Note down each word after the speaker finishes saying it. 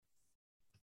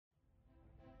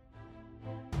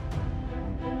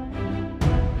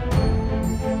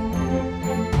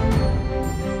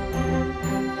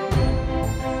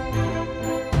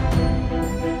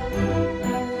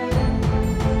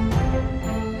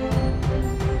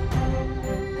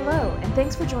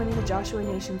Thanks for joining the Joshua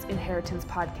Nations Inheritance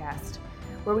Podcast,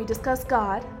 where we discuss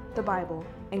God, the Bible,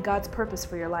 and God's purpose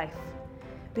for your life.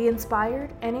 Be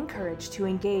inspired and encouraged to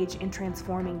engage in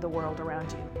transforming the world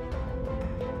around you.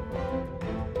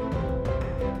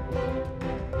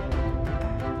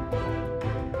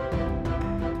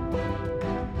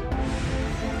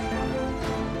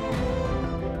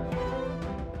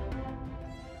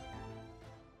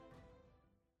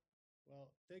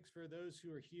 Well, thanks for those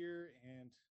who are here,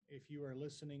 and if you are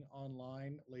listening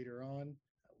online later on,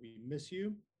 we miss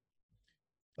you.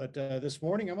 But this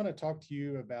morning, I'm going to talk to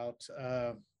you about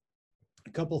a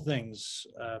couple things,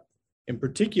 in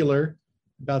particular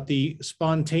about the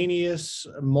spontaneous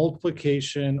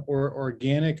multiplication or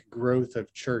organic growth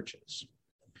of churches.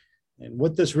 And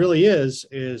what this really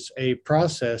is a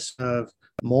process of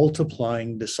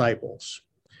multiplying disciples.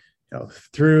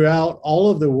 Throughout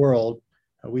all of the world,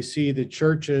 we see the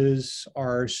churches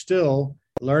are still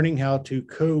learning how to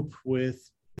cope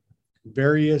with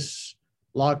various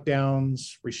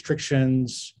lockdowns,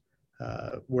 restrictions,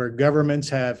 where governments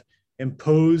have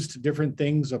imposed different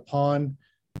things upon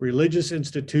religious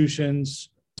institutions,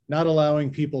 not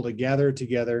allowing people to gather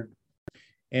together.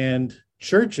 And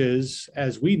churches,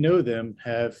 as we know them,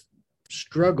 have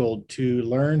struggled to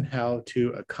learn how to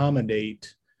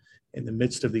accommodate in the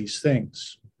midst of these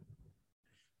things.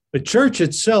 But church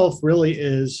itself really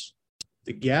is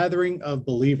the gathering of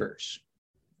believers.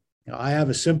 I have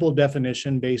a simple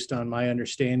definition based on my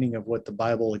understanding of what the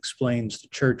Bible explains the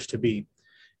church to be.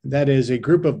 That is a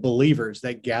group of believers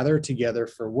that gather together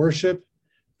for worship,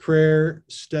 prayer,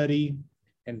 study,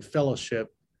 and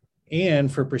fellowship,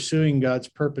 and for pursuing God's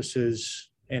purposes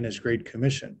and His Great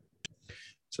Commission.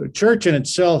 So church in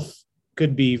itself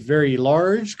could be very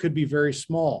large, could be very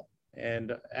small.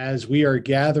 And as we are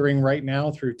gathering right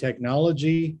now through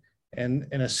technology, and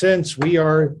in a sense, we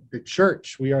are the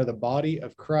church, we are the body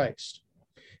of Christ.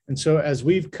 And so as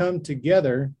we've come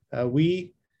together,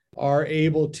 we are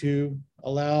able to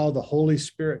allow the Holy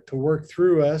Spirit to work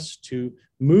through us, to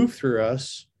move through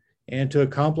us, and to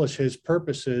accomplish His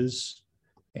purposes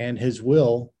and His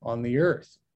will on the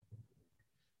earth.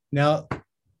 Now,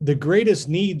 the greatest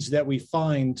needs that we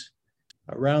find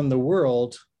around the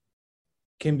world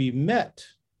can be met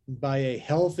by a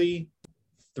healthy,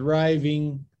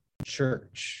 thriving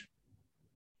church.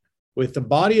 With the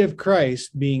body of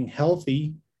Christ being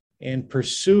healthy and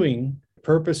pursuing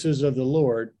purposes of the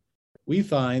Lord, we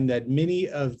find that many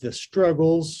of the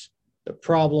struggles, the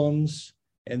problems,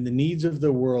 and the needs of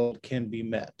the world can be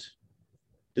met.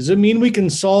 Does it mean we can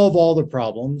solve all the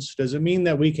problems? Does it mean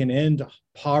that we can end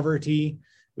poverty?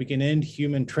 We can end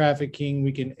human trafficking?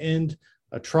 We can end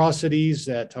atrocities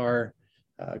that are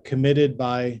committed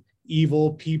by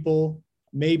evil people?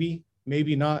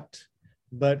 Maybe not.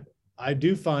 But I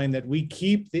do find that we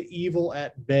keep the evil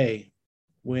at bay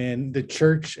when the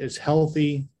church is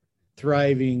healthy,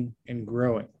 thriving, and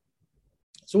growing.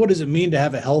 So what does it mean to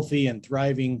have a healthy and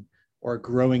thriving or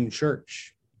growing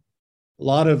church? A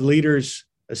lot of leaders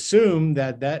assume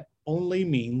that only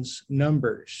means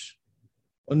numbers.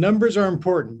 Well, numbers are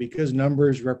important because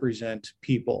numbers represent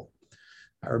people.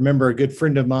 I remember a good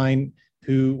friend of mine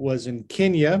who was in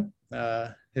Kenya.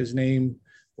 His name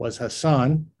was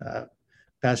Hassan.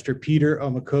 Pastor Peter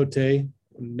Omakote,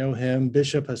 know him.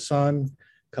 Bishop Hassan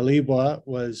Kalibwa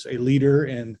was a leader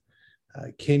in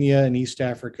Kenya and East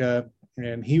Africa,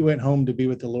 and he went home to be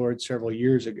with the Lord several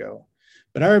years ago.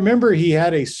 But I remember he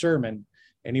had a sermon,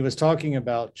 and he was talking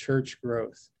about church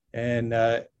growth. And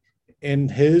in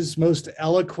his most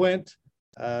eloquent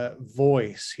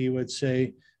voice, he would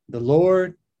say, "The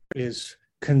Lord is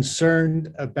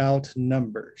concerned about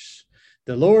numbers.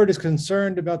 The Lord is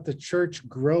concerned about the church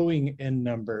growing in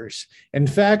numbers. In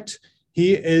fact,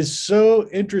 He is so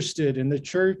interested in the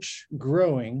church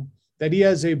growing that He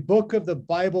has a book of the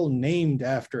Bible named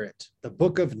after it, the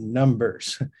book of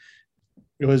Numbers."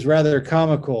 It was rather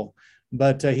comical,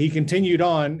 but he continued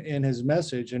on in his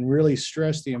message and really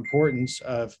stressed the importance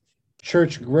of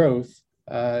church growth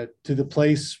to the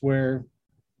place where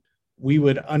we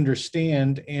would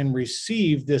understand and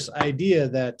receive this idea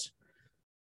that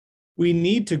we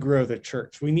need to grow the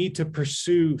church. We need to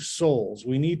pursue souls.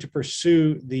 We need to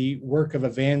pursue the work of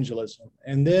evangelism.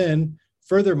 And then,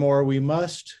 furthermore, we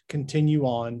must continue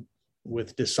on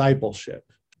with discipleship.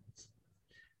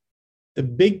 The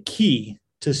big key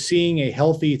to seeing a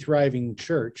healthy, thriving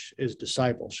church is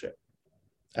discipleship.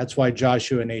 That's why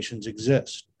Joshua Nations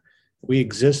exist. We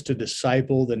exist to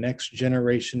disciple the next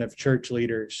generation of church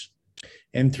leaders.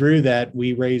 And through that,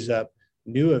 we raise up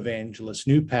new evangelists,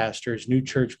 new pastors, new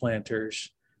church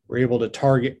planters. We're able to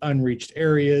target unreached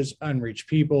areas, unreached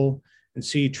people, and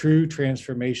see true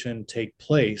transformation take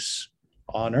place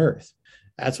on earth.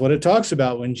 That's what it talks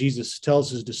about when Jesus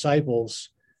tells his disciples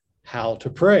how to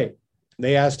pray.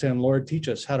 They asked him, Lord, teach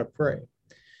us how to pray.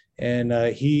 And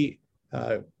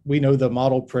we know the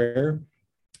model prayer,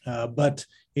 but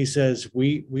he says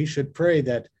we should pray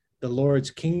that the Lord's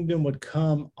kingdom would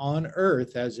come on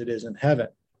earth as it is in heaven.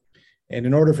 And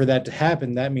in order for that to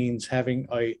happen, that means having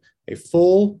a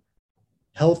full,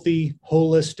 healthy,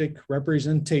 holistic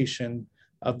representation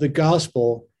of the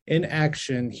gospel in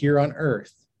action here on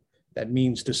earth. That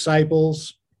means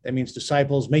disciples. That means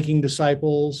disciples making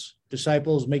disciples,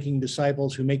 disciples making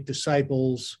disciples who make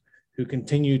disciples who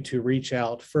continue to reach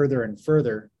out further and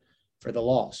further for the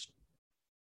lost.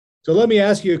 So let me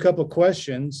ask you a couple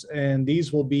questions, and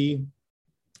these will be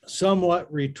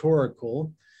somewhat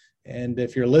rhetorical. And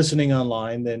if you're listening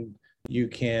online, then you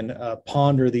can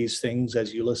ponder these things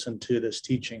as you listen to this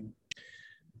teaching.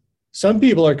 Some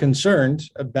people are concerned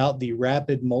about the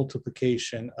rapid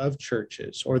multiplication of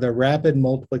churches or the rapid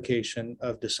multiplication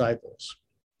of disciples.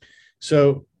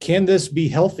 So can this be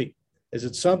healthy? Is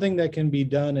it something that can be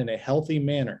done in a healthy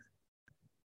manner?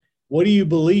 What do you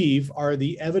believe are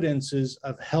the evidences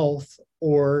of health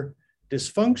or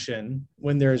dysfunction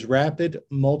when there's rapid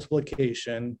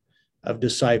multiplication of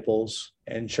disciples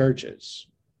and churches?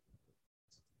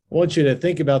 I want you to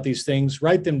think about these things,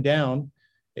 write them down.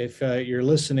 If you're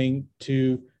listening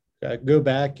to go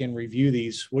back and review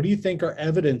these, what do you think are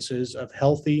evidences of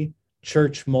healthy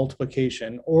church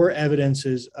multiplication or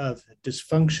evidences of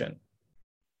dysfunction?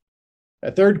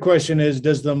 A third question is,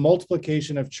 does the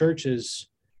multiplication of churches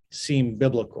seem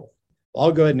biblical?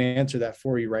 I'll go ahead and answer that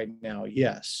for you right now.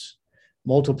 Yes,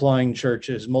 multiplying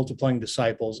churches, multiplying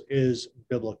disciples is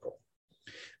biblical.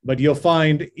 But you'll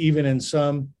find even in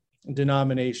some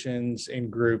denominations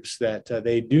and groups that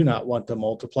they do not want to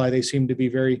multiply. They seem to be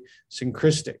very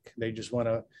syncretic. They just want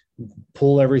to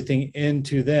pull everything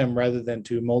into them rather than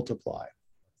to multiply.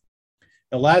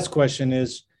 The last question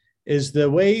is the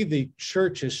way the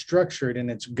church is structured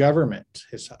in its government,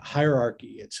 its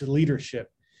hierarchy, its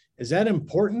leadership, is that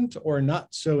important or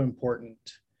not so important?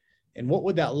 And what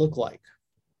would that look like?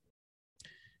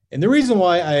 And the reason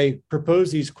why I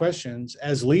propose these questions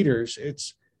as leaders,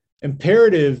 it's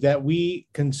imperative that we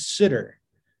consider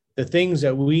the things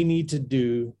that we need to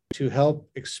do to help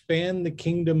expand the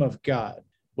kingdom of God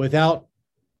without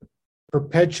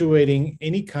perpetuating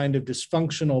any kind of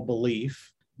dysfunctional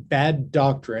belief, bad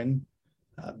doctrine,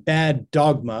 bad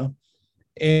dogma,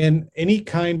 and any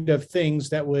kind of things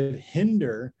that would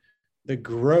hinder the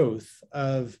growth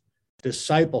of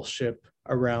discipleship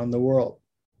around the world.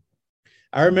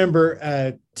 I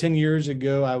remember 10 years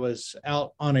ago, I was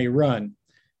out on a run.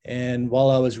 And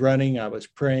while I was running, I was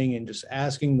praying and just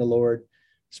asking the Lord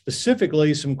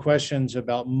specifically some questions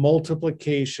about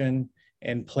multiplication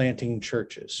and planting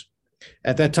churches.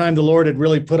 At that time, the Lord had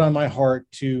really put on my heart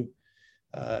to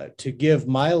give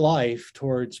my life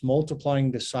towards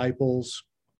multiplying disciples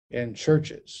and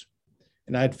churches.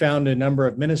 And I'd found a number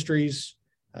of ministries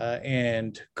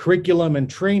and curriculum and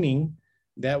training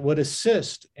that would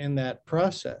assist in that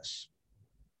process.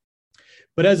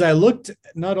 But as I looked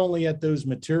not only at those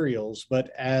materials, but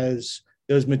as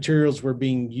those materials were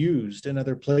being used in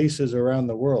other places around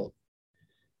the world,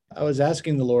 I was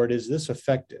asking the Lord, is this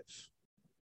effective?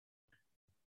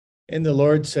 And the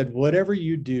Lord said, whatever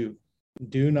you do,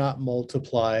 do not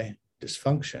multiply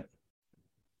dysfunction.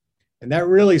 And that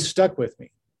really stuck with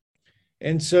me.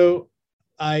 And so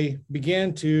I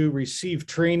began to receive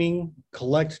training,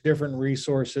 collect different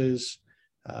resources,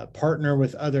 partner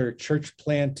with other church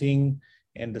planting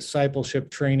and discipleship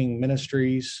training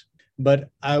ministries. But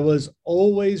I was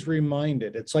always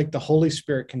reminded, it's like the Holy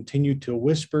Spirit continued to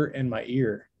whisper in my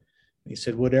ear. He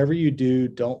said, whatever you do,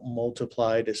 don't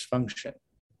multiply dysfunction.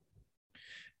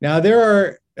 Now, there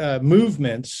are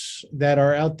movements that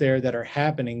are out there that are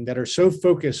happening that are so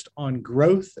focused on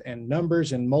growth and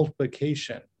numbers and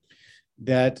multiplication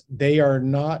that they are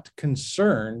not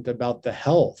concerned about the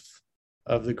health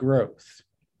of the growth.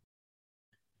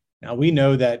 Now, we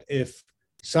know that if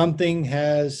something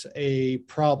has a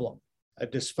problem, a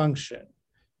dysfunction,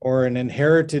 or an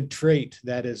inherited trait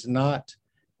that is not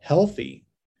healthy,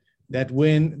 that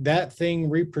when that thing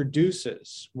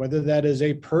reproduces, whether that is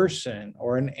a person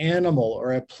or an animal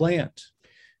or a plant,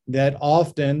 that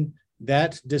often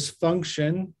that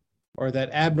dysfunction or that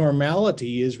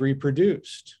abnormality is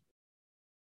reproduced.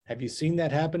 Have you seen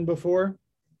that happen before?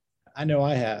 I know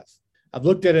I have. I've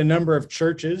looked at a number of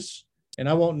churches, and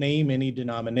I won't name any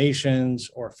denominations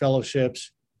or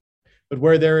fellowships, but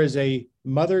where there is a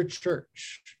mother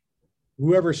church,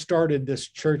 whoever started this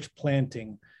church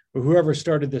planting or whoever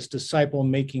started this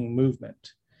disciple-making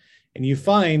movement. And you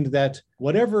find that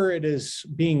whatever it is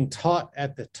being taught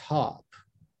at the top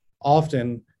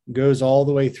often goes all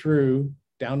the way through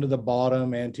down to the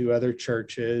bottom and to other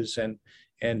churches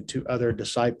and to other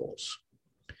disciples.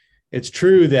 It's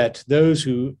true that those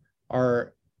who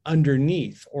are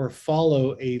underneath or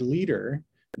follow a leader,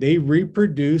 they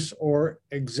reproduce or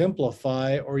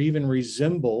exemplify or even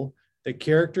resemble the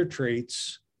character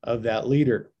traits of that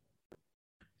leader.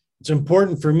 It's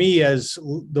important for me as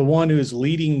the one who is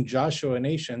leading Joshua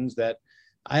Nations that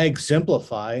I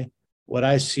exemplify what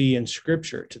I see in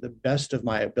Scripture to the best of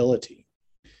my ability,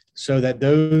 so that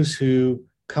those who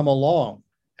come along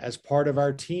as part of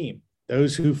our team,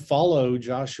 those who follow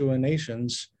Joshua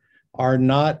Nations, are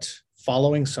not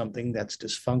following something that's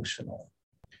dysfunctional.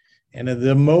 And at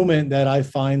the moment that I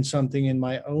find something in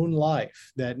my own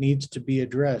life that needs to be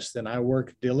addressed, then I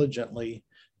work diligently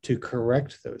to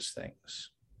correct those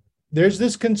things. There's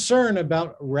this concern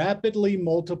about rapidly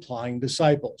multiplying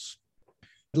disciples.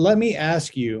 Let me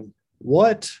ask you,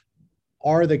 what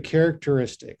are the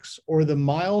characteristics or the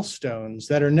milestones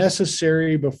that are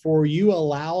necessary before you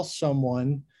allow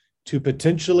someone to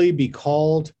potentially be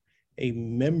called a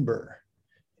member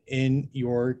in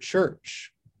your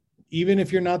church? Even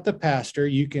if you're not the pastor,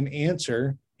 you can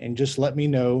answer and just let me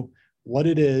know what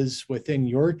it is within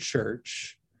your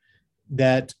church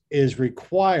that is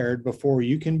required before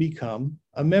you can become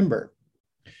a member.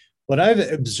 What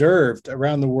I've observed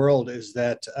around the world is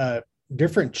that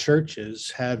different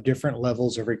churches have different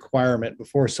levels of requirement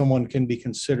before someone can be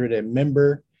considered a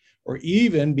member or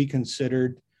even be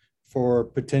considered for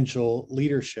potential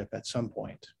leadership at some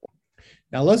point.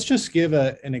 Now, let's just give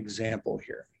an example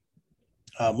here.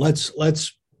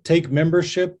 Let's take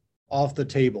membership off the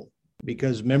table,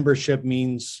 because membership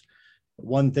means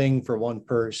one thing for one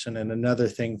person and another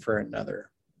thing for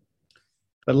another.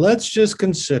 But let's just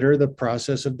consider the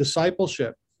process of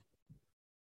discipleship.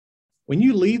 When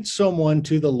you lead someone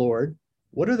to the Lord,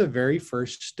 what are the very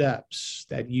first steps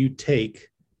that you take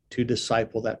to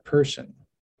disciple that person?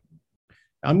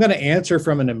 I'm going to answer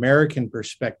from an American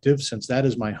perspective, since that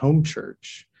is my home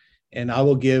church, and I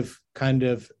will give kind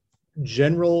of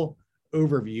general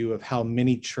overview of how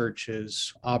many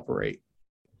churches operate.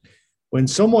 When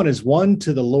someone is won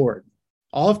to the Lord,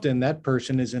 often that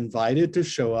person is invited to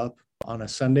show up on a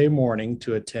Sunday morning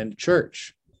to attend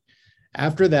church.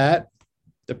 After that,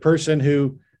 the person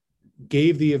who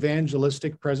gave the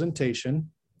evangelistic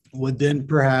presentation would then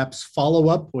perhaps follow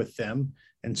up with them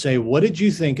and say, what did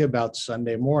you think about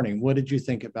Sunday morning? What did you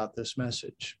think about this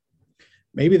message?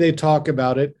 Maybe they talk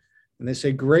about it and they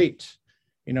say, great,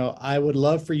 I would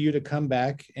love for you to come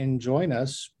back and join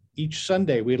us each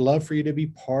Sunday. We'd love for you to be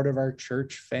part of our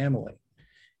church family.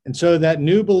 And so that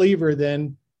new believer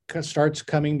then starts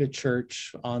coming to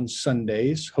church on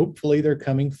Sundays. Hopefully they're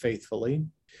coming faithfully.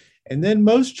 And then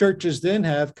most churches then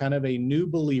have kind of a new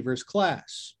believers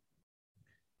class.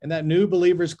 And that new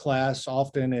believers class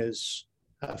often is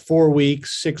 4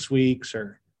 weeks, 6 weeks,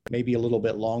 or maybe a little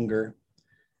bit longer.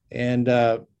 And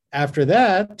after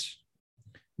that,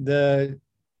 the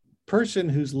person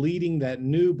who's leading that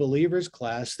new believers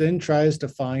class then tries to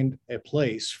find a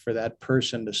place for that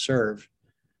person to serve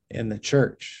in the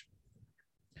church.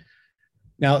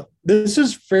 Now, this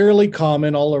is fairly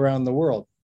common all around the world.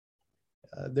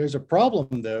 There's a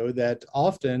problem, though, that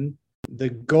often the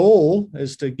goal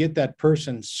is to get that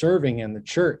person serving in the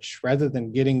church rather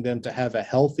than getting them to have a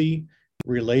healthy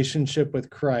relationship with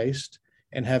Christ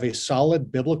and have a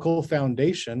solid biblical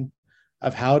foundation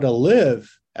of how to live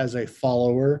as a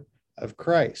follower of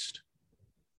Christ.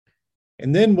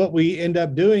 And then what we end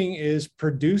up doing is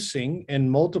producing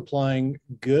and multiplying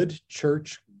good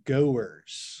church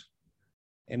goers.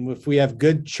 And if we have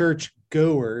good church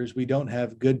goers, we don't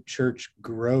have good church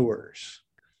growers.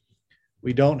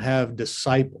 We don't have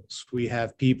disciples. We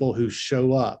have people who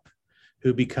show up,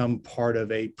 who become part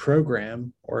of a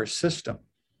program or a system.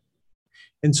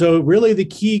 And so really the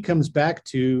key comes back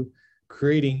to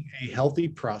creating a healthy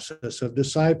process of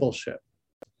discipleship.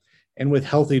 And with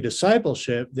healthy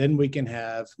discipleship, then we can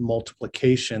have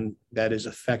multiplication that is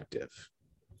effective.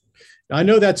 Now, I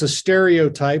know that's a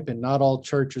stereotype and not all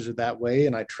churches are that way.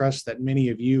 And I trust that many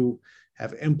of you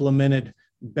have implemented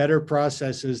better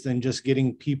processes than just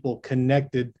getting people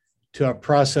connected to a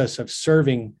process of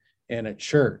serving in a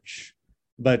church.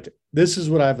 But this is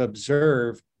what I've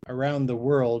observed around the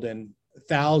world in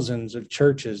thousands of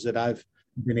churches that I've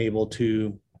been able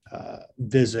to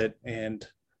visit and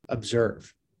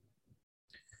observe.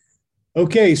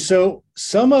 Okay, so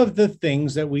some of the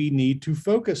things that we need to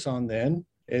focus on then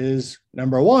is,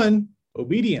 number one,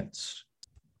 obedience.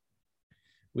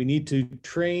 We need to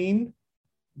train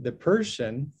the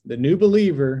person, the new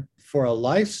believer, for a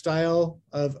lifestyle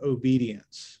of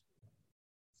obedience.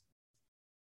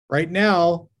 Right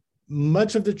now,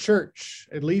 much of the church,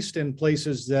 at least in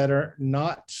places that are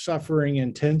not suffering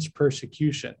intense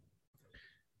persecution,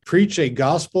 preach a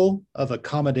gospel of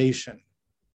accommodation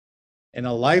and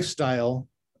a lifestyle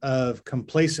of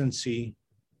complacency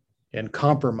and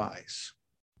compromise.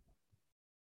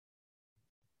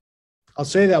 I'll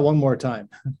say that one more time.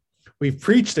 We've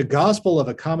preached a gospel of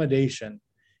accommodation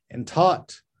and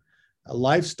taught a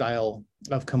lifestyle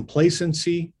of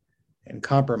complacency and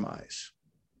compromise.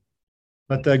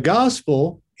 But the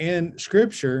gospel and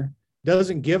scripture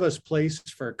doesn't give us place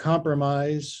for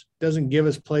compromise, doesn't give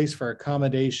us place for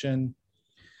accommodation.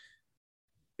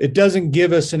 It doesn't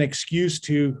give us an excuse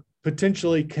to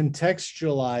potentially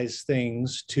contextualize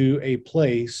things to a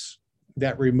place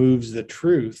that removes the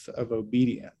truth of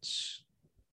obedience.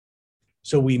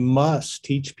 So we must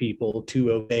teach people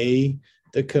to obey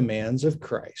the commands of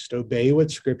Christ, obey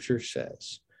what Scripture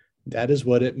says. That is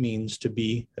what it means to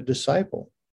be a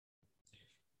disciple.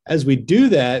 As we do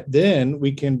that, then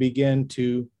we can begin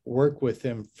to work with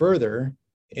them further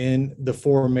in the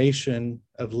formation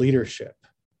of leadership.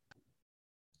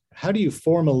 How do you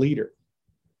form a leader?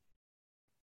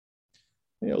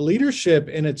 Leadership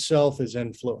in itself is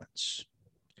influence.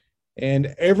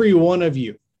 And every one of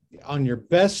you, on your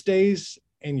best days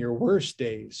and your worst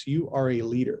days, you are a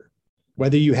leader.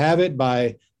 Whether you have it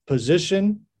by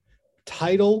position,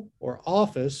 title, or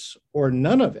office, or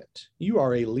none of it, you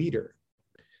are a leader.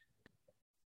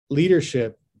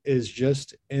 Leadership is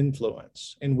just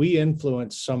influence, and we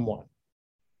influence someone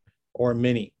or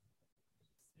many.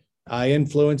 I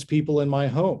influence people in my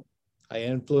home. I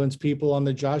influence people on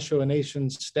the Joshua Nation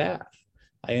staff.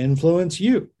 I influence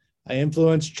you. I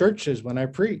influence churches when I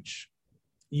preach.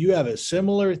 You have a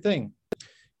similar thing.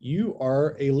 You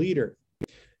are a leader.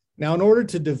 Now, in order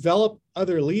to develop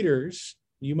other leaders,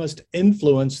 you must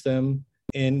influence them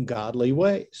in godly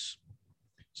ways.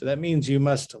 So that means you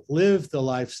must live the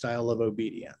lifestyle of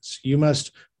obedience. You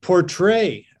must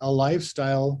portray a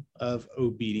lifestyle of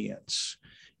obedience.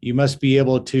 You must be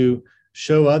able to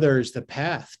show others the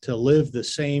path to live the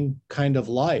same kind of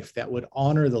life that would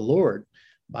honor the Lord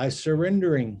by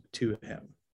surrendering to him.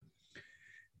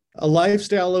 A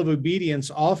lifestyle of obedience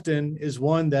often is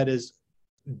one that is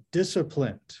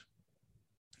disciplined.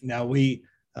 Now, we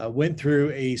went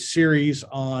through a series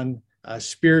on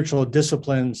spiritual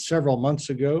discipline several months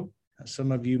ago.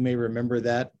 Some of you may remember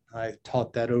that. I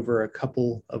taught that over a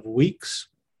couple of weeks,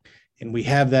 and we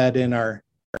have that in our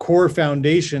core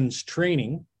foundations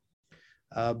training.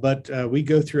 But we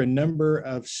go through a number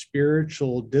of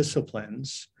spiritual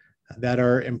disciplines that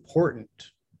are important.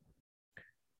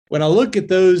 When I look at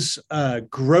those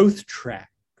growth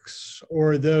tracks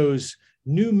or those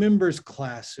new members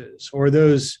classes or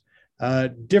those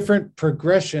different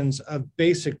progressions of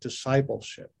basic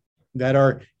discipleship that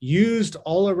are used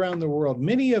all around the world,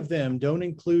 many of them don't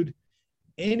include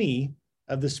any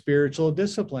of the spiritual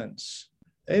disciplines.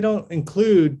 They don't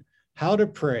include how to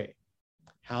pray,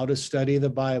 how to study the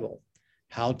Bible,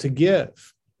 how to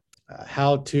give,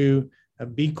 how to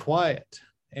be quiet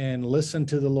and listen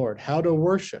to the Lord, how to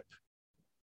worship.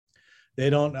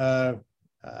 They don't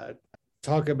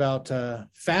talk about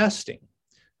fasting,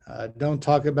 don't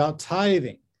talk about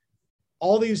tithing,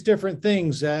 all these different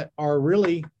things that are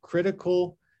really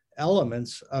critical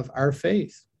elements of our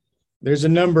faith. There's a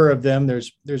number of them.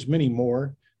 There's many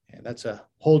more, and that's a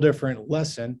whole different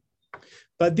lesson.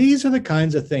 But these are the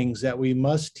kinds of things that we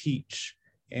must teach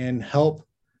and help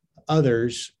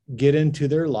others get into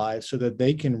their lives so that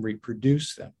they can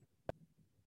reproduce them.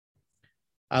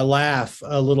 I laugh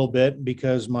a little bit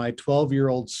because my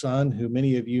 12-year-old son, who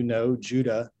many of you know,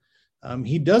 Judah,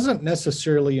 he doesn't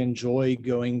necessarily enjoy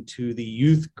going to the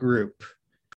youth group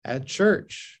at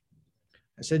church.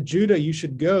 I said, Judah, you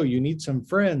should go. You need some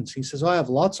friends. He says, I have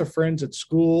lots of friends at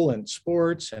school and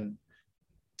sports, and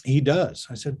he does.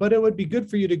 I said, but it would be good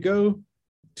for you to go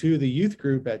to the youth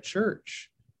group at church.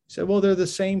 He said, well, they're the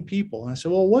same people. And I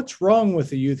said, well, what's wrong with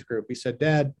the youth group? He said,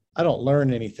 Dad, I don't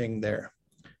learn anything there.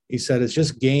 He said, it's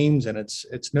just games and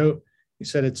he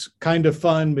said, it's kind of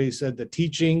fun, but he said the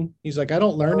teaching, he's like, I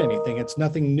don't learn anything. It's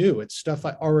nothing new. It's stuff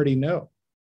I already know.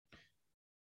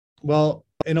 Well,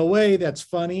 in a way that's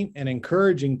funny and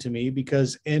encouraging to me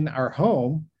because in our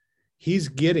home, he's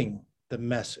getting the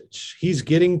message. He's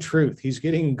getting truth. He's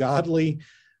getting godly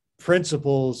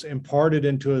principles imparted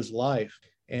into his life.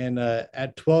 And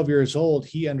at 12 years old,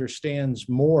 he understands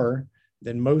more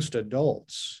than most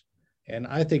adults. And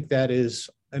I think that is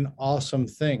an awesome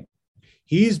thing.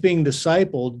 He's being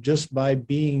discipled just by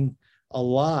being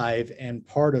alive and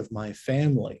part of my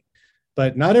family.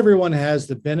 But not everyone has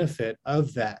the benefit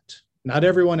of that. Not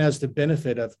everyone has the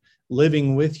benefit of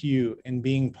living with you and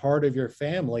being part of your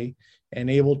family and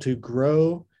able to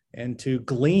grow and to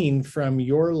glean from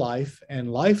your life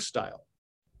and lifestyle.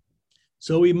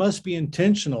 So we must be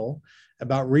intentional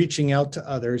about reaching out to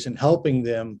others and helping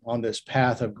them on this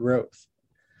path of growth.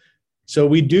 So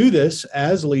we do this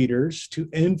as leaders to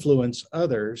influence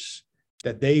others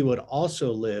that they would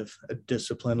also live a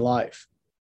disciplined life.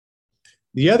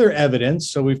 The other evidence,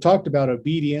 so we've talked about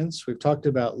obedience, we've talked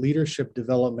about leadership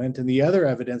development, and the other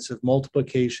evidence of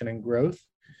multiplication and growth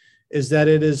is that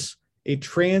it is a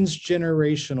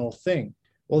transgenerational thing.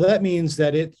 Well, that means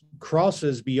that it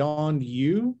crosses beyond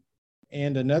you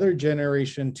and another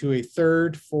generation to a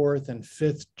third, fourth, and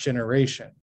fifth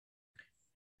generation.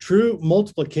 True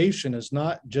multiplication is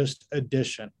not just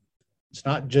addition. It's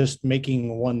not just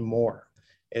making one more.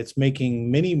 It's making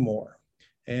many more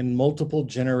and multiple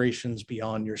generations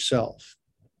beyond yourself.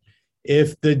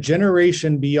 If the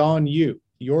generation beyond you,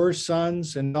 your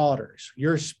sons and daughters,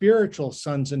 your spiritual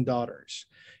sons and daughters,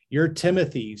 your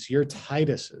Timothys, your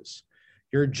Tituses,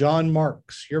 your John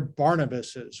Marks, your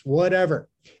Barnabases, whatever,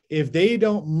 if they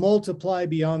don't multiply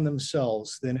beyond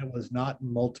themselves, then it was not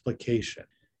multiplication.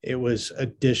 It was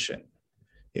addition.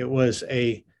 It was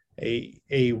a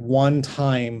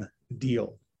one-time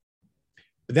deal.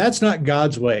 But that's not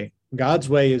God's way. God's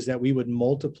way is that we would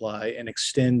multiply and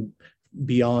extend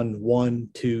beyond 1,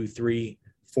 2, 3,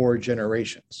 4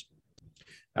 generations.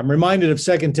 I'm reminded of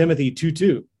 2 Timothy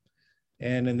 2:2.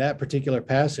 And in that particular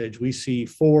passage, we see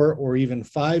 4 or even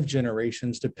 5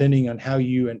 generations, depending on how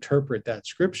you interpret that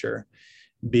scripture,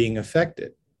 being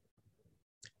affected.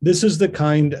 This is the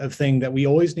kind of thing that we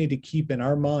always need to keep in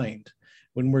our mind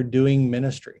when we're doing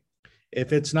ministry.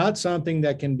 If it's not something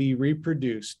that can be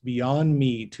reproduced beyond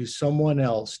me to someone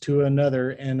else, to another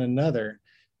and another,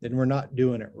 then we're not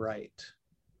doing it right.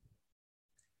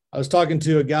 I was talking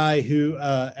to a guy who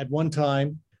at one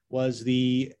time was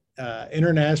the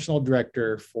international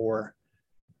director for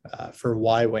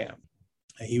YWAM.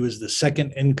 He was the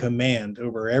second in command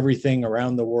over everything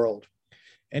around the world.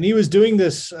 And he was doing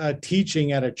this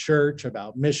teaching at a church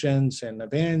about missions and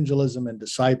evangelism and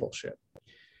discipleship.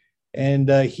 And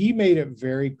he made it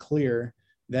very clear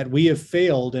that we have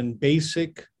failed in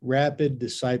basic, rapid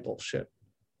discipleship.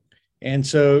 And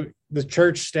so the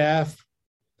church staff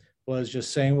was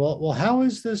just saying, well, how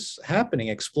is this happening?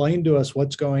 Explain to us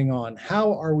what's going on.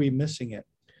 How are we missing it?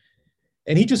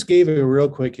 And he just gave a real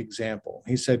quick example.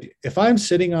 He said, if I'm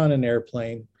sitting on an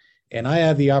airplane and I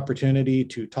have the opportunity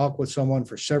to talk with someone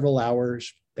for several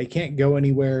hours, they can't go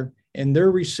anywhere, and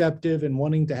they're receptive and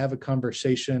wanting to have a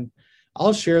conversation,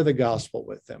 I'll share the gospel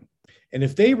with them. And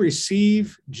if they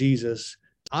receive Jesus,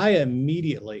 I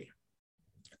immediately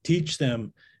teach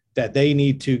them that they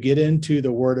need to get into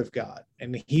the Word of God.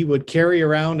 And he would carry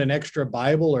around an extra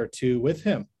Bible or two with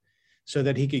him so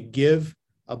that he could give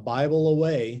a Bible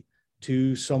away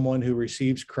to someone who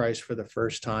receives Christ for the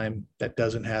first time that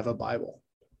doesn't have a Bible.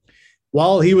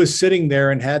 While he was sitting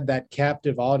there and had that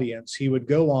captive audience, he would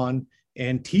go on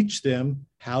and teach them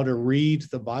how to read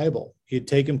the Bible. He'd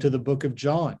take them to the book of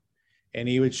John, and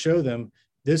he would show them,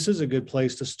 this is a good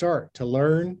place to start, to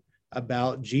learn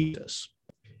about Jesus.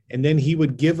 And then he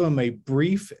would give them a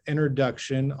brief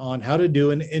introduction on how to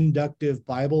do an inductive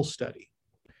Bible study,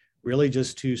 really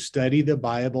just to study the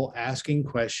Bible, asking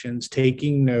questions,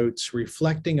 taking notes,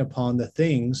 reflecting upon the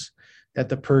things that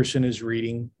the person is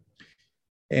reading,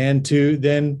 and to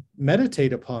then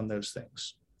meditate upon those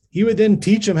things. He would then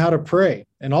teach them how to pray.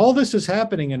 And all this is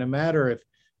happening in a matter of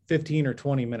 15 or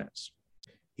 20 minutes.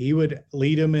 He would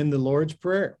lead them in the Lord's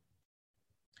Prayer.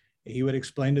 He would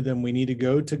explain to them, we need to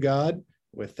go to God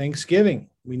with thanksgiving.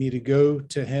 We need to go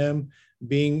to him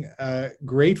being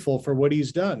grateful for what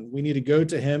he's done. We need to go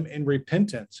to him in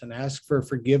repentance and ask for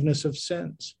forgiveness of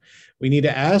sins. We need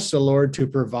to ask the Lord to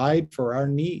provide for our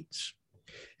needs.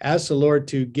 Ask the Lord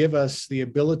to give us the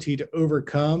ability to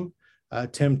overcome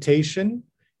temptation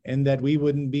and that we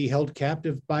wouldn't be held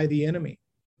captive by the enemy.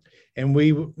 And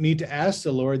we need to ask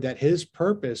the Lord that his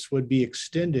purpose would be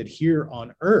extended here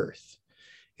on earth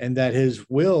and that his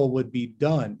will would be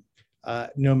done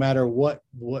no matter what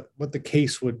the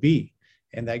case would be,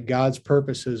 and that God's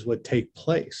purposes would take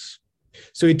place.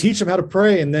 So he teach them how to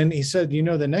pray. And then he said,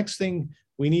 the next thing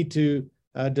we need to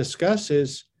discuss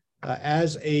is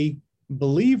as a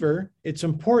believer, it's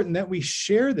important that we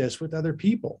share this with other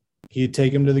people. He'd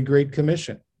take them to the Great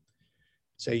Commission.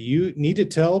 Say, you need to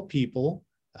tell people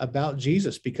about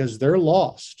Jesus because they're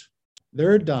lost,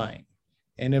 they're dying.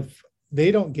 And if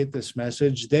they don't get this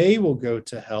message, they will go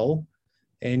to hell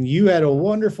And you had a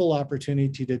wonderful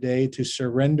opportunity today to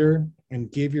surrender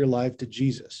and give your life to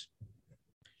Jesus.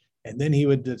 And then he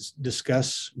would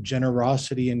discuss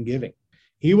generosity and giving.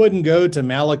 He wouldn't go to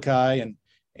Malachi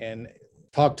and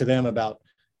talk to them about,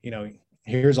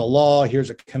 here's a law,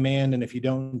 here's a command, and if you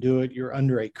don't do it, you're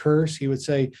under a curse. He would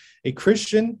say a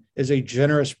Christian is a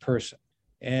generous person.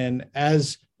 And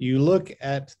as you look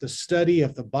at the study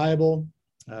of the Bible,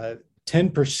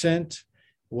 10%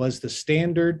 was the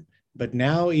standard, but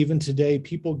now even today,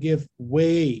 people give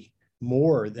way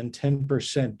more than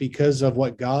 10% because of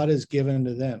what God has given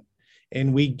to them.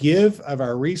 And we give of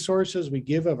our resources, we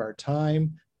give of our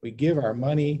time, we give our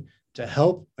money to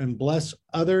help and bless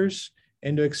others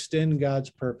and to extend God's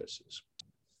purposes.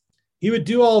 He would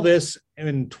do all this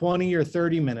in 20 or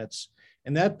 30 minutes,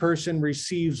 and that person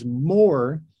receives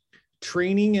more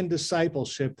training and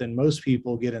discipleship than most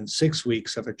people get in 6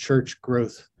 weeks of a church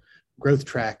growth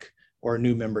track or a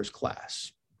new members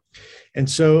class. And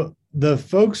so the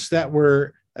folks that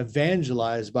were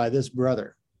evangelized by this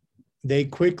brother, they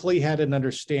quickly had an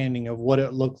understanding of what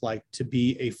it looked like to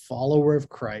be a follower of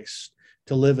Christ,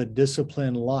 to live a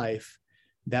disciplined life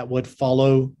that would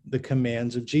follow the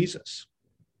commands of Jesus.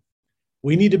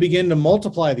 We need to begin to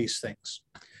multiply these things.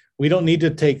 We don't need to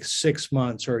take 6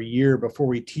 months or a year before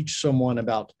we teach someone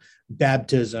about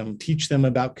baptism, teach them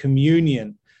about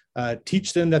communion,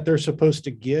 teach them that they're supposed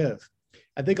to give.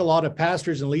 I think a lot of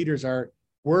pastors and leaders are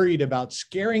worried about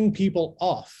scaring people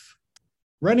off,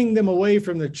 running them away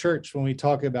from the church when we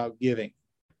talk about giving.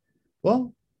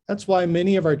 Well, that's why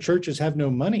many of our churches have no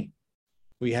money.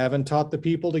 We haven't taught the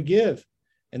people to give,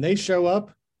 and they show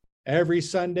up every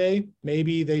Sunday.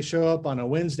 Maybe they show up on a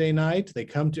Wednesday night. They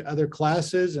come to other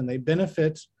classes and they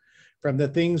benefit from the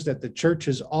things that the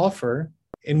churches offer.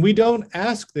 And we don't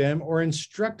ask them or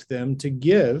instruct them to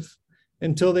give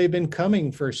until they've been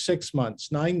coming for 6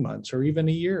 months, 9 months, or even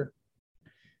a year.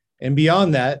 And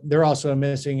beyond that, they're also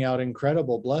missing out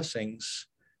incredible blessings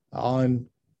on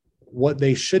what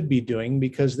they should be doing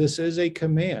because this is a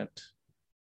command.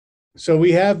 So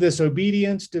we have this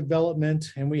obedience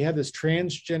development and we have this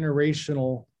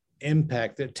transgenerational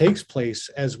impact that takes place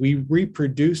as we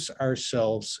reproduce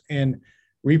ourselves and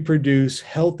reproduce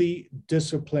healthy,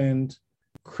 disciplined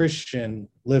Christian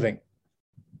living.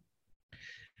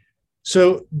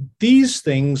 So these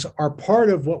things are part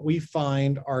of what we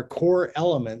find are core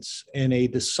elements in a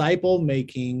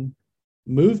disciple-making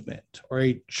movement or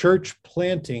a church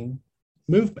planting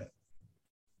movement.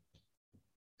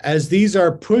 As these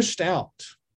are pushed out,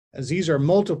 as these are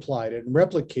multiplied and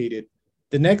replicated,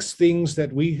 the next things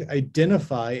that we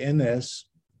identify in this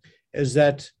is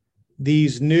that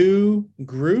these new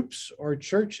groups or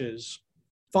churches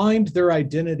find their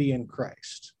identity in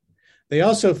Christ. They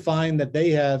also find that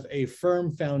they have a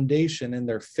firm foundation in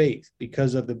their faith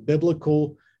because of the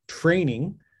biblical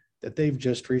training that they've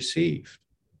just received.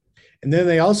 And then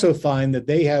they also find that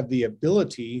they have the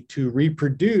ability to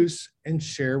reproduce and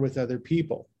share with other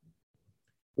people.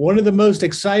 One of the most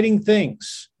exciting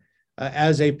things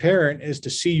as a parent is to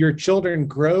see your children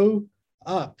grow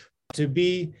up to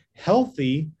be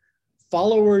healthy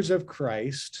followers of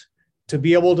Christ, to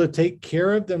be able to take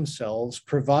care of themselves,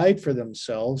 provide for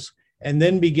themselves, and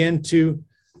then begin to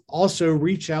also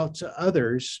reach out to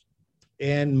others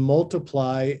and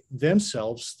multiply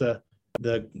themselves, the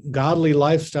godly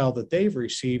lifestyle that they've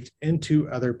received, into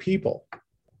other people.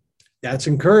 That's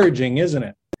encouraging, isn't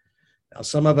it? Now,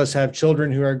 some of us have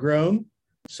children who are grown.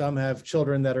 Some have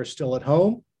children that are still at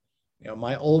home.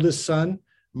 My oldest son,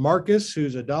 Marcus,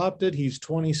 who's adopted, he's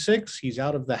 26. He's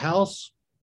out of the house.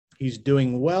 He's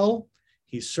doing well.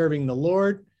 He's serving the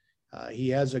Lord. He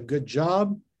has a good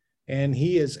job. And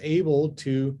he is able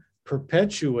to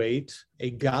perpetuate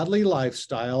a godly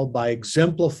lifestyle by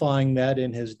exemplifying that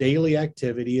in his daily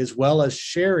activity, as well as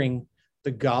sharing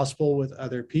the gospel with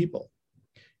other people.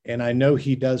 And I know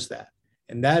he does that.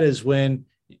 And that is when,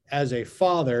 as a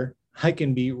father, I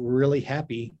can be really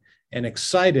happy and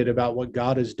excited about what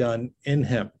God has done in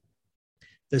him.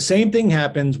 The same thing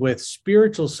happens with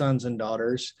spiritual sons and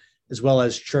daughters, as well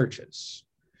as churches.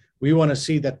 We want to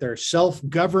see that they're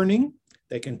self-governing.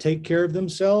 They can take care of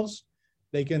themselves.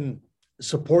 They can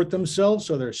support themselves,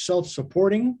 so they're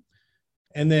self-supporting,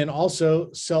 and then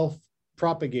also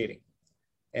self-propagating.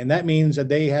 And that means that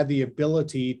they have the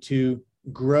ability to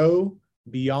grow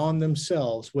beyond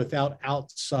themselves without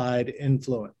outside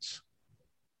influence.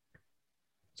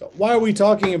 So why are we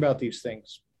talking about these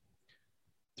things?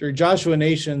 Through Joshua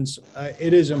Nations,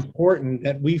 it is important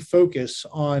that we focus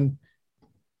on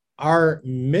our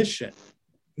mission,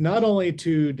 not only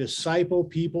to disciple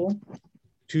people,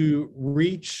 to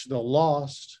reach the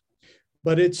lost,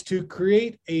 but it's to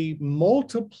create a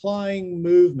multiplying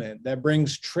movement that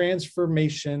brings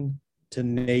transformation to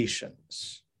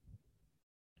nations.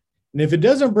 And if it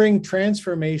doesn't bring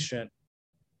transformation,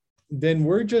 then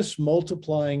we're just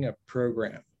multiplying a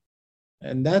program.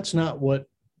 And that's not what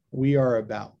we are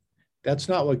about. That's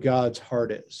not what God's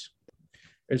heart is.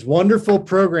 There's wonderful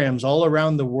programs all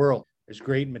around the world. There's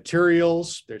great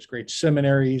materials. There's great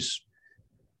seminaries.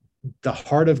 The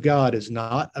heart of God is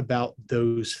not about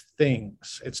those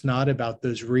things. It's not about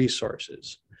those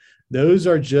resources. Those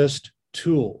are just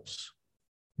tools.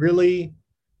 Really,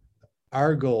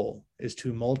 our goal is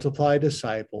to multiply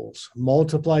disciples,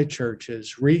 multiply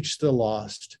churches, reach the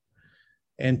lost,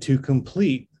 and to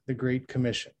complete the Great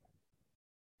Commission.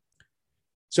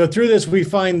 So through this, we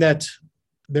find that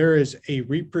there is a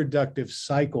reproductive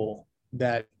cycle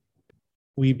that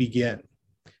we begin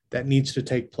that needs to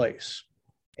take place.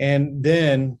 And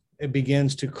then it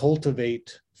begins to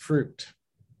cultivate fruit.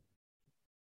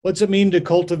 What's it mean to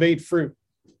cultivate fruit?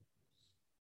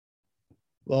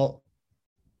 Well,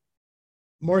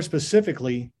 more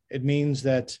specifically, it means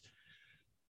that,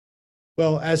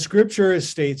 well, as Scripture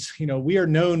states, we are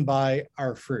known by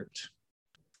our fruit,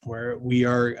 where we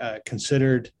are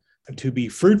considered to be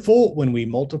fruitful when we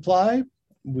multiply.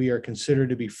 We are considered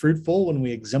to be fruitful when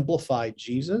we exemplify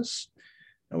Jesus.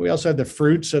 And we also have the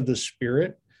fruits of the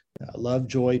Spirit, love,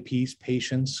 joy, peace,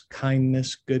 patience,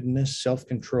 kindness, goodness,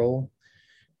 self-control.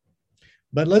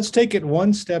 But let's take it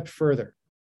one step further.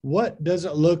 What does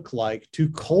it look like to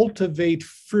cultivate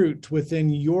fruit within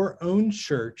your own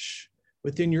church,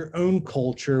 within your own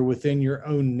culture, within your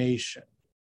own nation?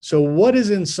 So what is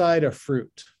inside a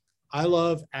fruit? I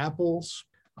love apples.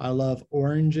 I love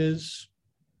oranges.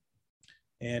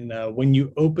 And when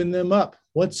you open them up,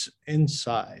 what's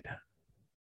inside?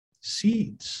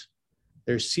 Seeds.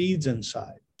 There's seeds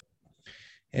inside.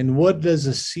 And what does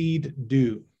a seed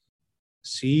do?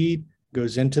 Seed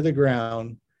goes into the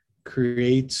ground,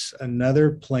 creates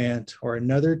another plant or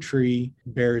another tree,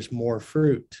 bears more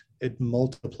fruit. It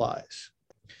multiplies.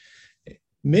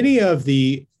 Many of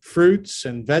the fruits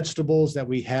and vegetables that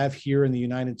we have here in the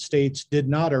United States did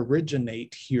not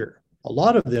originate here. A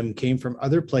lot of them came from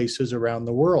other places around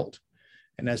the world.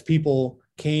 And as people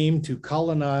came to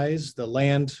colonize the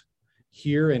land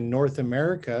here in North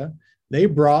America, they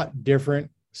brought different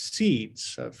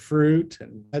seeds of fruit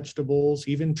and vegetables,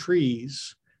 even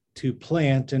trees, to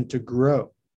plant and to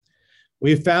grow.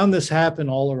 We've found this happen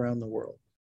all around the world.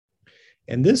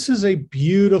 And this is a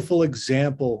beautiful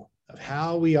example of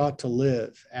how we ought to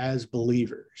live as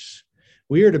believers.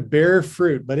 We are to bear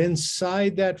fruit, but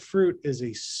inside that fruit is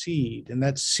a seed, and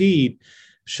that seed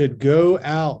should go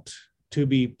out to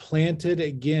be planted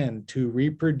again to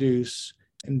reproduce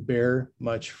and bear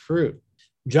much fruit.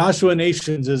 Joshua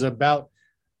Nations is about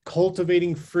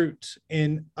cultivating fruit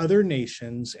in other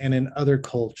nations and in other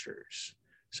cultures.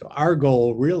 So our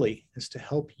goal really is to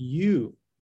help you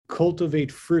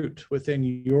cultivate fruit within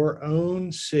your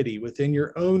own city, within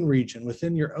your own region,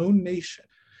 within your own nation,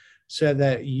 so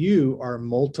that you are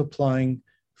multiplying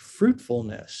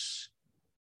fruitfulness,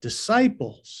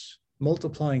 disciples,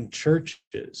 multiplying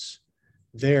churches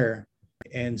there,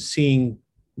 and seeing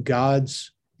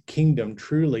God's kingdom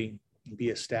truly be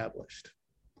established.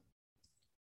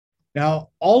 Now,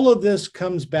 all of this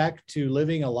comes back to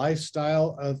living a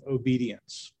lifestyle of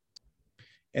obedience.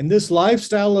 And this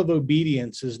lifestyle of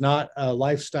obedience is not a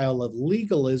lifestyle of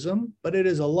legalism, but it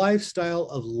is a lifestyle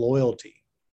of loyalty.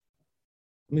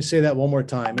 Let me say that one more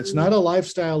time. It's not a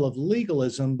lifestyle of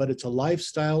legalism, but it's a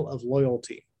lifestyle of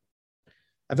loyalty.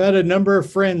 I've had a number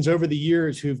of friends over the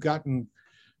years who've gotten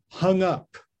hung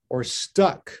up or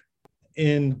stuck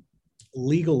in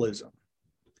legalism.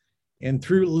 And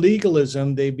through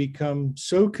legalism, they become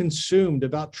so consumed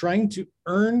about trying to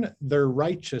earn their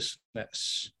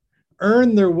righteousness,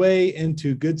 earn their way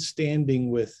into good standing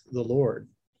with the Lord,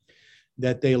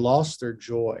 that they lost their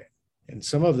joy. And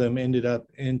some of them ended up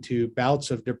into bouts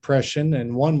of depression,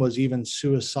 and one was even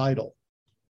suicidal,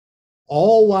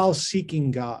 all while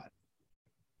seeking God,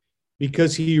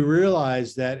 because he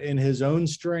realized that in his own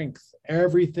strength,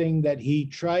 everything that he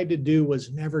tried to do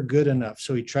was never good enough.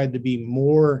 So he tried to be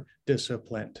more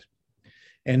disciplined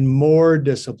and more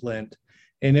disciplined.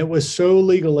 And it was so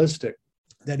legalistic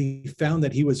that he found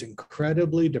that he was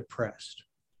incredibly depressed.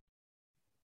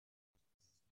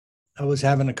 I was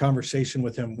having a conversation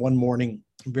with him one morning,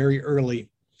 very early.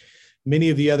 Many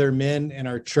of the other men in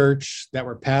our church that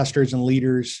were pastors and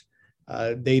leaders,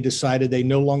 they decided they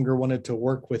no longer wanted to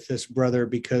work with this brother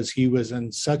because he was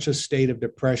in such a state of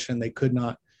depression, they could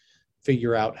not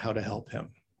figure out how to help him.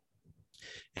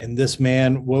 And this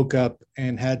man woke up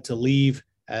and had to leave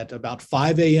at about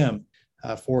 5 a.m.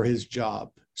 for his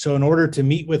job. So in order to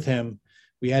meet with him,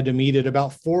 we had to meet at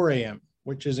about 4 a.m.,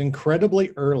 which is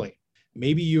incredibly early.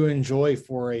 Maybe you enjoy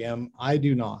 4 a.m. I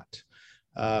do not.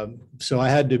 So I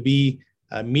had to be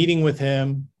meeting with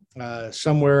him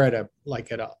somewhere at a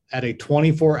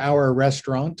 24-hour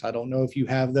restaurant. I don't know if you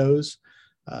have those,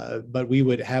 but we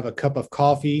would have a cup of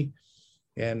coffee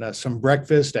and some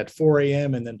breakfast at 4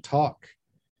 a.m. and then talk.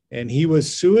 And he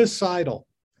was suicidal,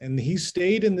 and he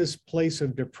stayed in this place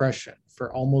of depression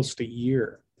for almost a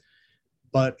year.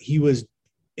 But he was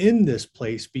in this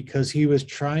place because he was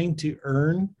trying to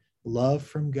earn love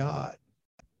from God.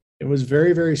 It was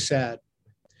very, very sad.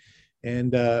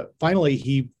 And finally,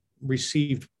 he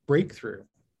received breakthrough.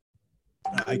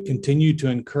 I continued to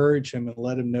encourage him and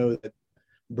let him know that,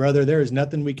 brother, there is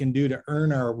nothing we can do to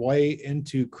earn our way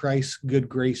into Christ's good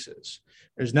graces.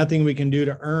 There's nothing we can do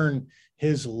to earn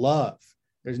his love.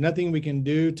 There's nothing we can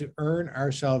do to earn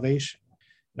our salvation.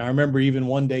 And I remember even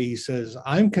one day he says,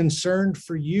 I'm concerned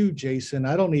for you, Jason.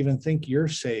 I don't even think you're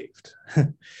saved.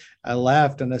 I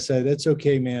laughed and I said, it's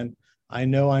okay, man. I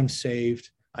know I'm saved.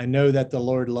 I know that the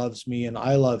Lord loves me and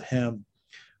I love him.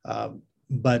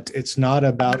 But it's not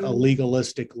about a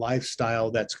legalistic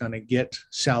lifestyle that's going to get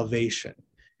salvation.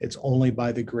 It's only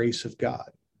by the grace of God.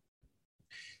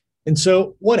 And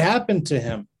so what happened to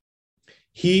him?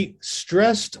 He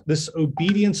stressed this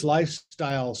obedience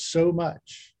lifestyle so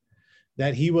much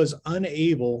that he was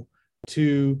unable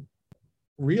to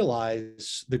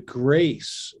realize the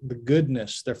grace, the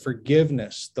goodness, the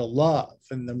forgiveness, the love,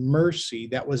 and the mercy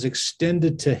that was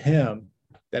extended to him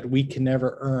that we can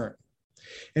never earn.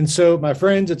 And so, my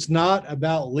friends, it's not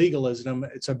about legalism.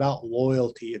 It's about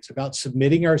loyalty. It's about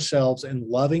submitting ourselves and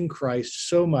loving Christ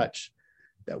so much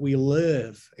that we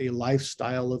live a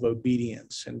lifestyle of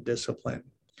obedience and discipline.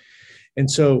 And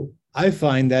so I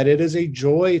find that it is a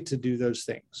joy to do those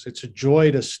things. It's a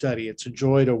joy to study. It's a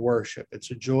joy to worship.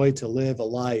 It's a joy to live a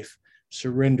life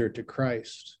surrendered to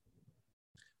Christ.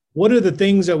 What are the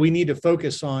things that we need to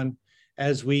focus on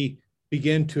as we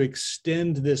begin to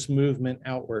extend this movement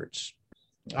outwards?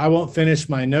 I won't finish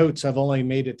my notes. I've only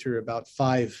made it through about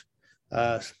five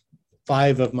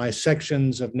of my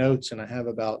sections of notes, and I have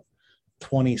about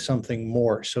 20 something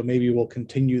more. So maybe we'll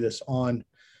continue this on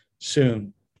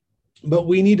soon. But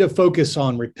we need to focus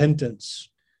on repentance.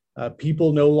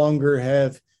 People no longer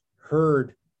have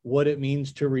heard what it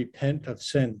means to repent of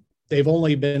sin. They've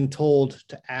only been told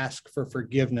to ask for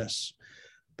forgiveness.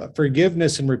 But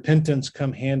forgiveness and repentance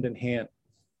come hand in hand.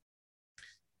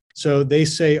 So they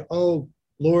say, oh,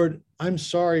 Lord, I'm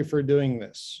sorry for doing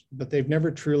this, but they've never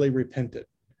truly repented.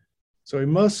 So we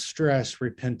must stress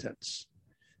repentance.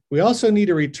 We also need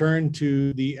to return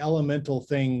to the elemental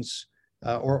things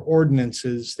or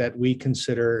ordinances that we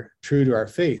consider true to our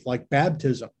faith, like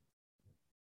baptism.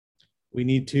 We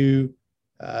need to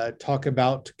talk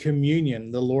about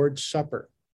communion, the Lord's Supper.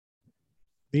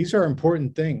 These are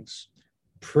important things.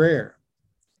 Prayer,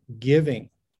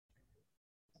 giving,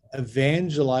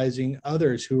 evangelizing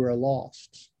others who are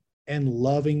lost, and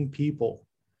loving people.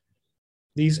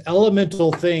 These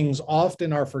elemental things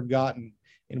often are forgotten,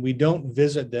 and we don't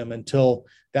visit them until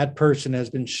that person has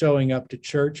been showing up to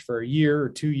church for a year or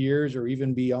 2 years or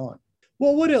even beyond.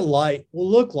 What would it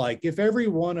look like if every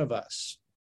one of us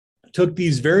took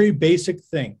these very basic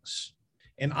things?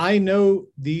 And I know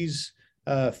these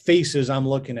faces I'm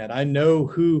looking at. I know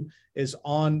who is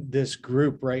on this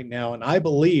group right now, and I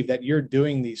believe that you're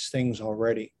doing these things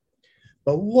already.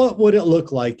 But what would it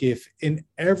look like if in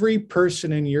every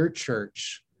person in your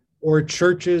church or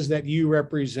churches that you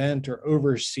represent or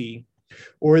oversee,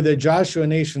 or the Joshua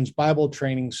Nations Bible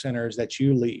training centers that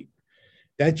you lead,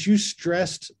 that you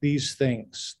stressed these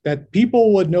things, that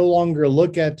people would no longer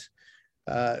look at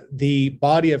the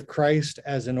body of Christ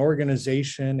as an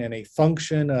organization and a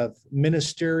function of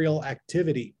ministerial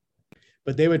activity,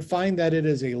 but they would find that it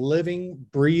is a living,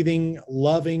 breathing,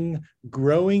 loving,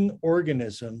 growing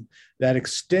organism that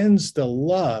extends the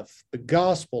love, the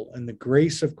gospel, and the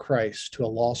grace of Christ to a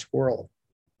lost world.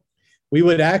 We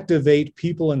would activate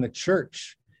people in the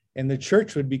church, and the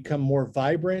church would become more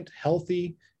vibrant,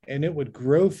 healthy, and it would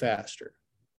grow faster.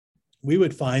 We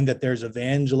would find that there's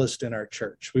evangelists in our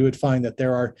church. We would find that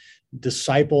there are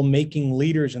disciple-making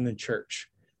leaders in the church.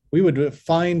 We would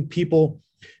find people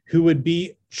who would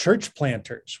be church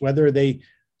planters, whether they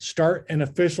start an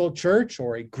official church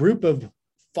or a group of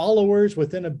followers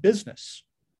within a business.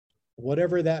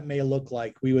 Whatever that may look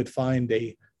like, we would find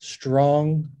a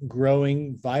strong,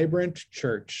 growing, vibrant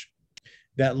church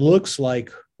that looks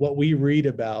like what we read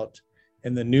about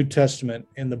in the New Testament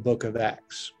in the book of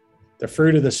Acts. The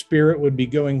fruit of the Spirit would be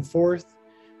going forth.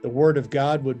 the word of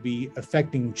God would be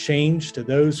affecting change to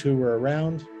those who were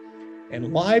around,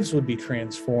 and lives would be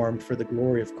transformed for the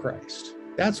glory of Christ.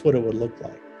 That's what it would look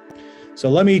like. So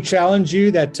let me challenge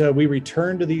you that we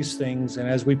return to these things, and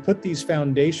as we put these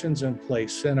foundations in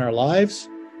place in our lives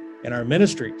and our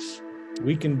ministries,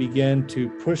 we can begin to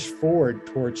push forward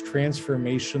towards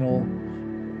transformational,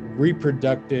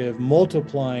 reproductive,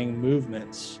 multiplying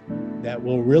movements that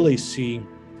will really see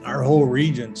our whole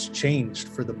regions changed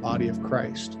for the body of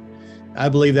Christ. I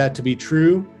believe that to be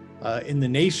true in the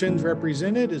nations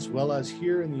represented, as well as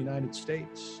here in the United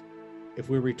States. If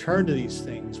we return to these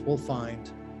things, we'll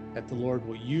find that the Lord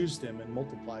will use them and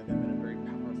multiply them in a very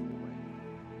powerful way.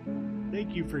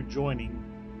 Thank you for joining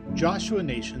Joshua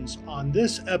Nations on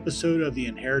this episode of the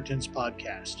Inheritance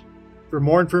Podcast. For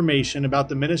more information about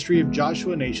the ministry of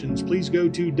Joshua Nations, please go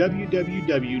to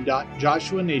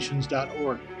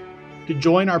www.joshuanations.org. To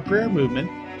join our prayer movement,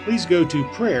 please go to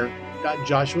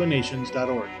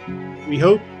prayer.joshuanations.org. We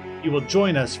hope you will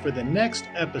join us for the next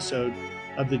episode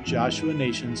of the Joshua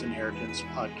Nations Inheritance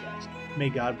Podcast. May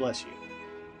God bless you.